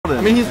then.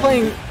 I mean,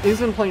 he's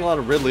been playing a lot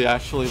of Ridley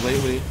actually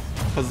lately,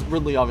 because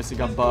Ridley obviously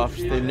got buffed.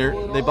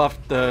 They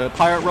buffed the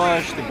Pirate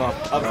Rush, they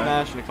buffed Up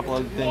Smash, and a couple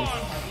other things.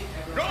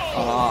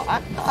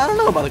 I don't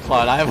know about the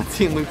Cloud. I haven't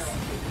seen Luke's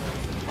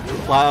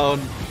Cloud.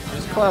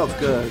 This Cloud's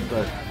good,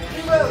 but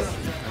I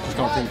just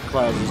don't think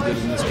Cloud's as good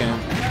in this game.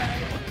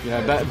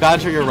 Yeah,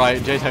 Badger, you're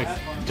right. JTech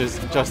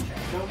just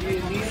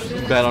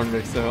bet on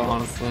Rixo,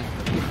 honestly.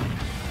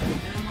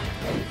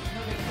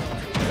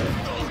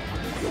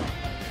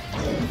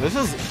 This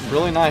is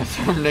really nice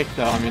from Nick,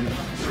 though. I mean,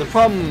 the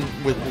problem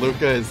with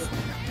Luka is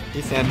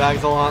he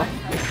sandbags a lot,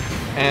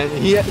 and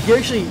he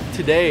actually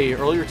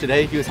earlier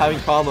today, he was having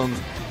problems.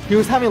 He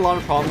was having a lot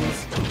of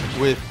problems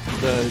with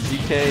the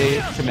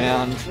DK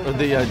command, or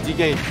the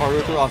DK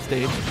cargo through off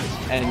stage,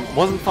 and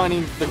wasn't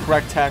finding the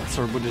correct text,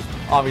 or would just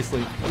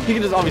he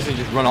could just obviously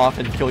just run off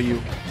and kill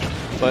you.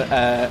 But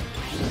at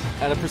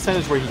a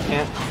percentage where he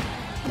can't,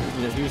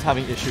 you know, he was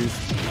having issues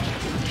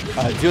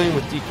dealing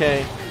with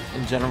DK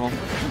in general.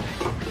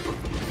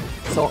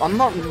 So I'm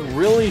not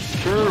really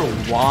sure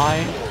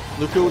why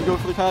Luka would go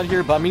for the Cloud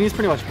here, but I mean, he's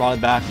pretty much brought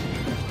it back.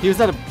 He was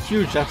at a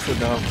huge deficit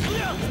though.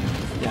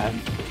 Yeah,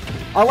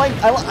 I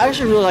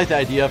actually really like the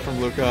idea from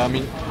Luka. I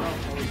mean,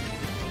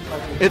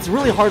 it's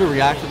really hard to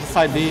react with the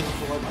side B.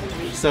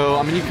 So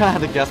I mean, you kind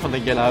of have to guess when they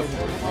get up.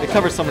 It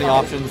covers so many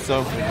options,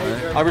 so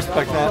I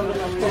respect that.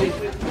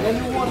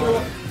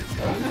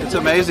 It's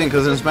amazing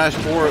because in Smash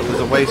 4 it was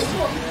a waste.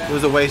 It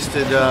was a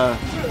wasted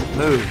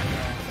move.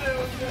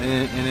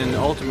 And in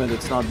Ultimate,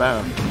 it's not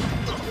bad.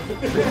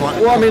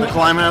 Well, I mean, the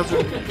climb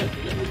hazard.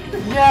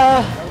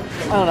 Yeah,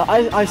 I don't know.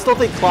 I still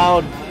think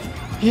Cloud,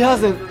 he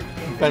hasn't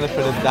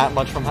benefited that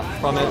much from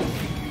it.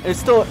 It's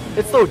still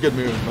a good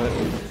move, but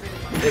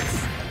it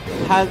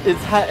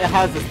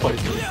has its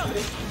places.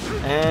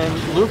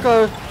 And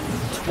Luka,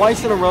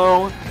 twice in a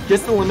row,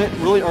 gets the limit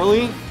really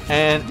early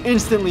and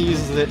instantly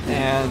uses it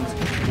and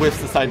whiffs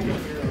the side B.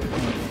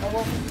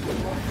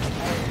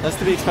 That's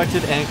to be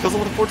expected, and kills it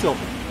with a 4 tilt.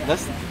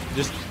 That's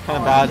just kind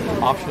of bad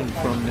option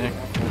from Nick.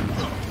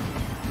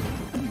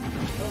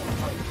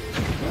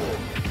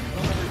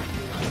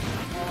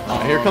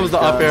 Here comes the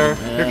up air.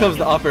 Yeah. Here comes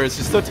the up air. It's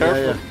just so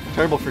terrible,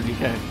 terrible for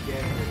DK.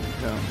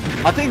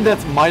 Yeah. I think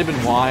that might have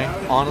been why,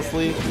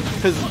 honestly,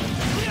 because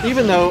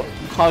even though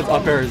Cloud's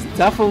up air is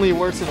definitely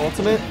worse in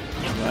Ultimate,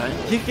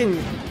 he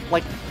can,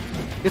 like,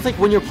 it's like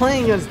when you're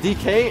playing against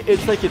DK,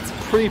 it's like it's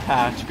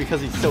pre-patch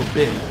because he's so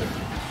big.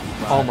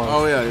 Right. Almost.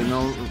 Oh yeah, you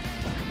know,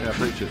 yeah,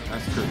 preach it.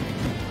 That's true.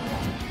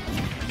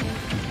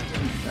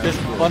 Just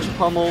a bunch of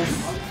pummels.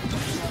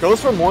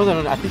 Goes for more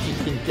than I think he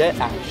can get,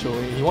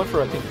 actually. He went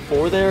for, I think,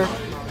 4 there,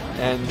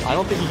 and I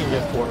don't think he can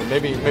get 4.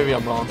 Maybe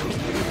I'm wrong.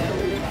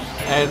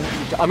 And,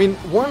 I mean,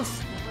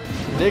 once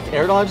Nick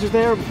air dodges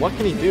there, what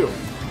can he do?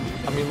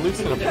 I mean,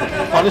 Luke's going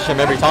to punish him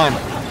every time.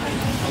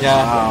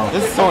 Yeah,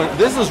 wow.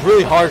 This is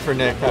really hard for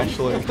Nick,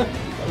 actually.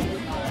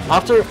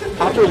 After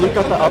Luke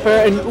got the up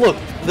air, and look,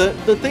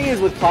 the thing is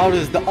with Cloud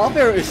is the up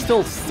air is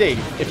still safe.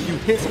 If you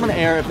hit someone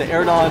air, if they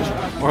air dodge,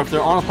 or if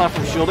they're on a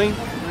platform shielding,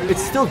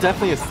 it's still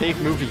definitely a safe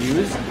move to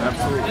use.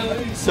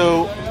 Absolutely.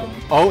 So,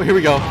 oh, here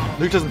we go.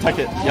 Luke doesn't tech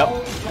it. Yep.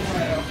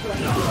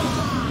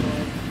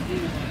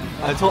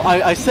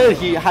 I said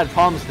he had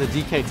problems with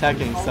the DK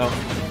teching, so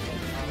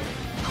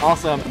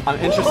also I'm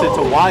interested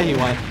to why he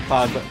went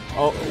Cloud. But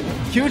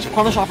huge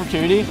punish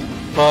opportunity,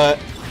 but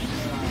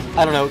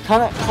I don't know,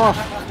 kind of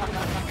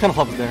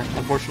flubbed there,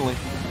 unfortunately.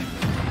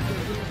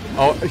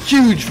 Oh,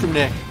 huge from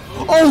Nick.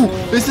 Oh,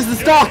 this is the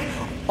stock.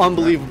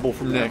 Unbelievable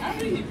from Nick.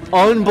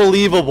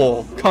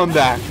 Unbelievable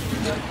comeback.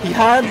 He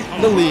had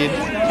the lead,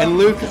 and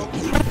Luke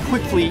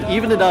quickly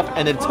evened it up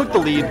and then took the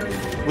lead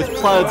with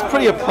Cloud's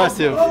pretty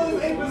oppressive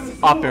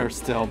up air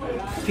still.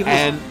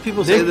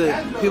 People say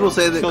that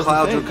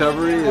Cloud's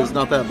recovery is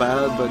not that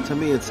bad, but to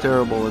me it's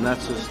terrible, and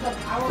that's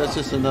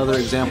just another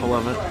example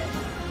of it.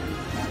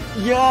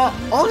 Yeah,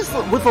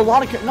 honestly, with a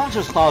lot of not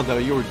just Cloud though,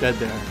 you were dead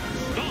there.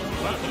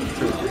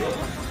 True.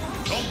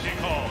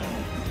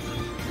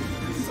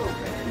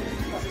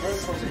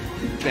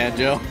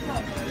 Banjo.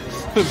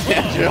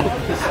 Banjo.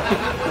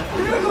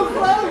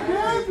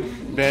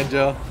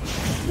 Banjo.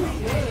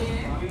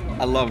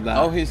 I love that.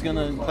 Oh, he's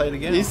gonna play it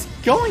again? He's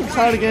going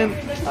Cloud again.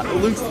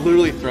 Luke's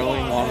literally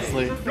throwing,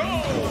 honestly.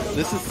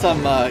 This is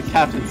some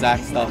Captain Zack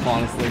stuff,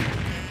 honestly.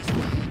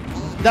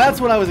 That's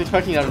what I was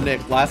expecting out of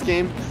Nick. Last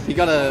game, he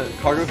got a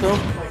cargo throw,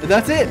 and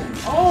that's it.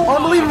 Oh,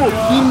 unbelievable.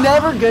 He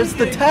never gets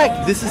the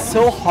tech. This is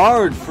so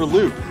hard for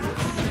Luke.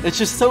 It's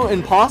just so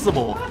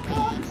impossible.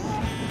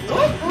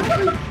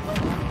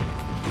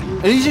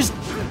 And he's just,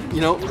 you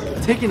know,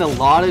 taking a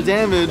lot of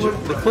damage.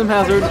 The Clim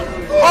Hazard.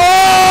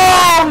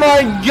 Oh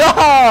my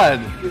god!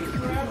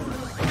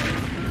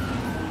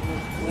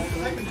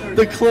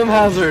 The Clim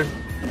Hazard.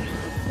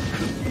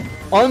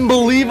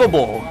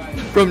 Unbelievable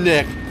from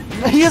Nick.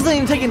 He hasn't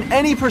even taken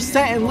any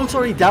percent, and Luke's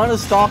already down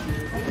his stock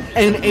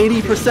and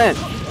 80%.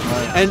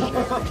 And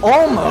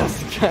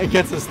almost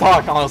gets his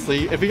stock,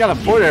 honestly. If he got a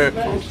border.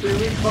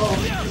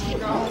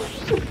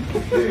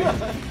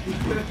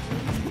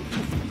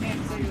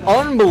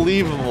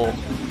 Unbelievable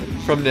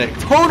from Nick.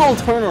 Total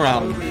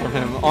turnaround from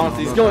him.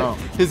 Honestly,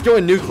 he's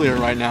going nuclear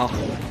right now.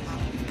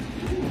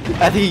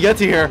 I think he gets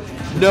to here.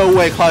 No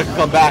way Cloud can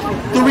come back.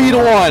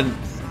 3-1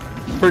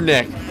 for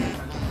Nick.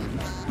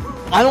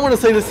 I don't want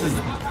to say this is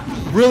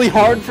really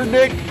hard for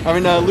Nick. I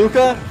mean,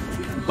 Luka,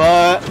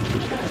 but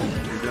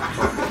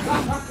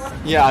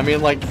yeah, I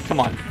mean, like,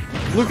 come on.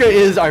 Luka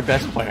is our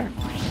best player,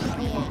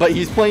 but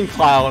he's playing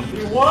Cloud,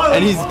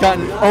 and he's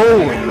gotten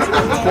owned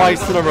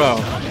twice in a row.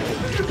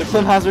 The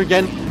Climb Hazard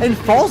again, and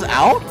falls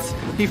out?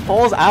 He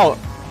falls out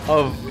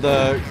of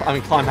the,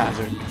 Climb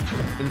Hazard.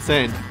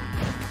 Insane.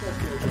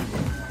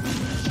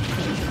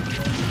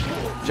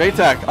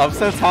 J-Tech,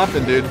 upsets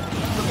happen, dude.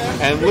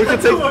 And Luka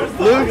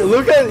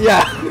Luka,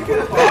 yeah.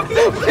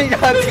 we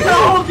got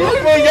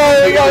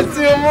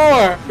two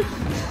more.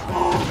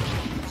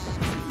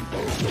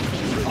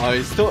 Oh,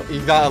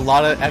 he's got a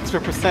lot of extra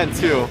percent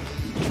too.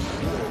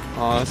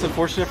 Oh, that's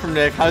unfortunate from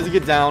Nick. How does he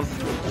get down?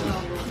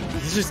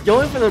 He's just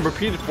going for the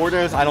repeated forward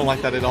airs. I don't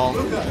like that at all.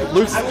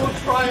 Luke's. I will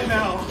try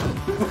now.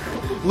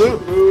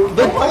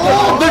 The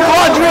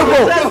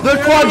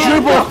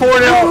quadruple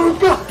forward air.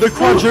 The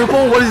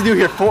quadruple. What does he do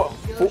here?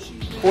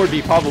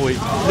 4B probably.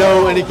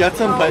 No, and he gets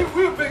him, but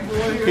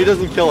he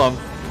doesn't kill him.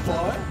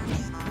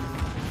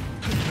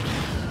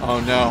 Oh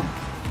no.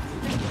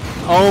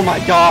 Oh my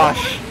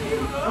gosh.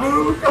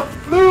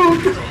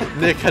 Luke!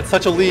 Nick had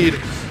such a lead.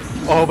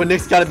 Oh, but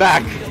Nick's got it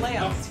back.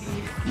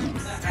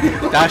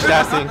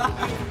 Dashing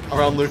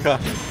around Luka.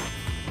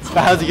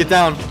 But how does he get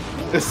down?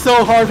 It's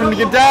so hard for him to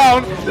get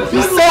down.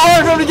 It's so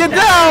hard for him to get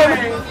down.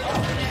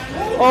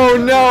 Oh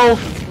no.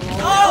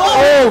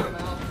 Oh!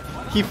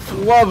 He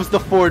flubs the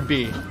forward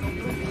B.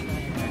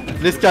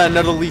 This got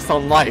another lease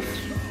on life.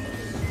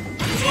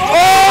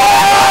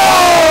 Oh!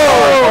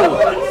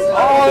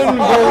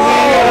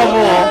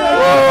 Unbelievable!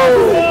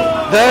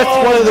 That's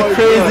one of the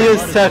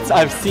craziest sets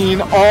I've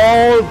seen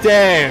all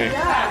day.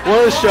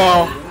 What a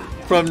show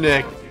from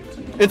Nick.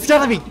 It's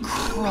gotta be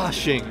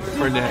crushing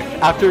for Nick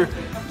after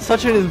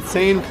such an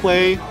insane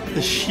play.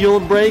 The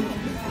shield break,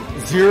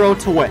 0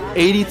 to what,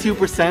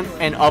 82%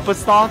 and up a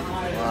stock.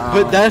 Wow.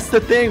 But that's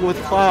the thing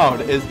with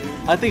Cloud is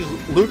I think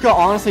Luka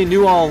honestly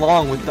knew all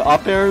along with the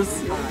up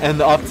airs and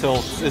the up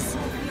tilts.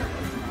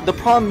 The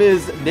problem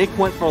is Nick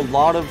went for a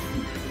lot of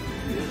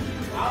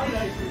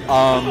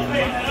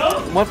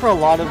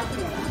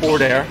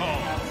forward air,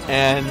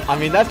 and I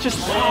mean that's just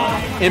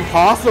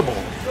impossible,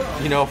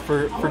 you know,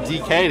 for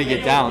DK to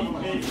get down.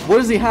 What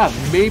does he have?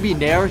 Maybe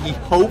Nair. He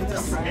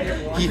hopes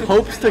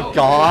to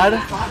God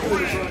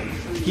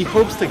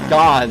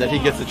that he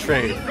gets a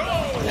trade,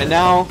 and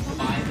now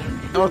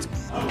it's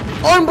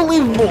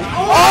unbelievable. Oh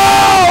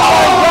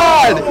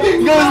my God! He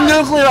goes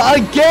nuclear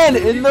again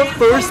in the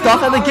first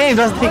stock of the game.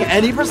 Doesn't take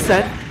any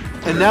percent,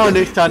 and now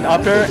Nick's got an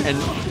up air and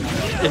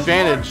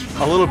advantage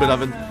a little bit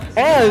of it.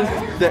 And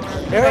the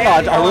air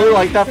dodge, I really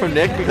like that from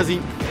Nick because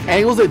he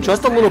angles it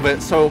just a little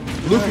bit. So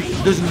Luke,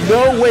 there's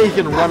no way he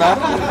can run up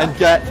and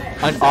get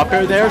an up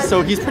air there.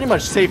 So he's pretty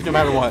much safe no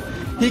matter what.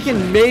 He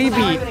can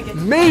maybe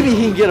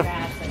he can get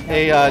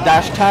a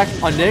dash attack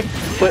on Nick,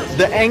 but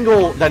the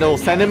angle that it'll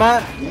send him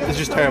at is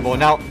just terrible.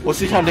 Now we'll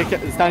see how Nick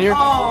is down here.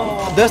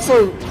 That's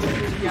a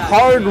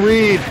hard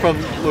read from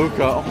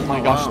Luka. Oh my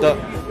gosh, the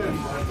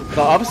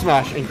up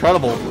smash,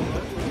 incredible.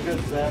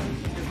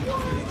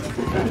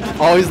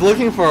 Oh, he's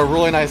looking for a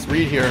really nice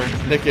read here,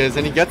 Nick is,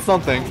 and he gets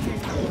something.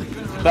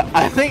 But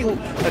I think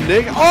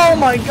Nick, oh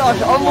my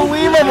gosh,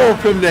 unbelievable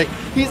from Nick.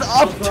 He's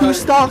up 2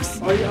 stocks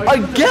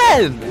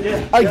again,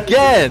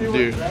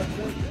 dude.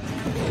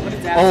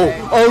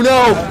 Oh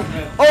no,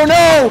 oh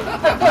no!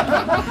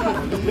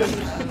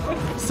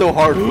 So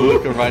hard for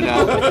Luka right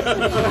now.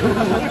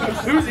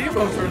 Who's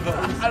Evo's for though?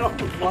 I don't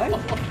know what.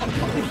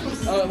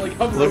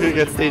 Luka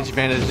gets stage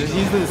advantage.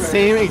 He's in the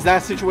same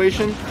exact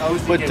situation,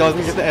 but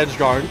doesn't get the edge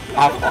guard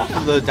off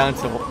of the down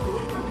tilt.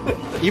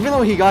 Even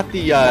though he got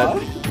the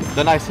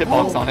nice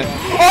hitbox on it.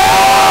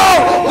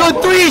 Oh! The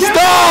 3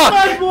 stock!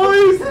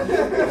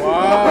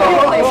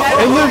 Wow.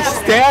 And Luke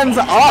stands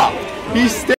up. He stands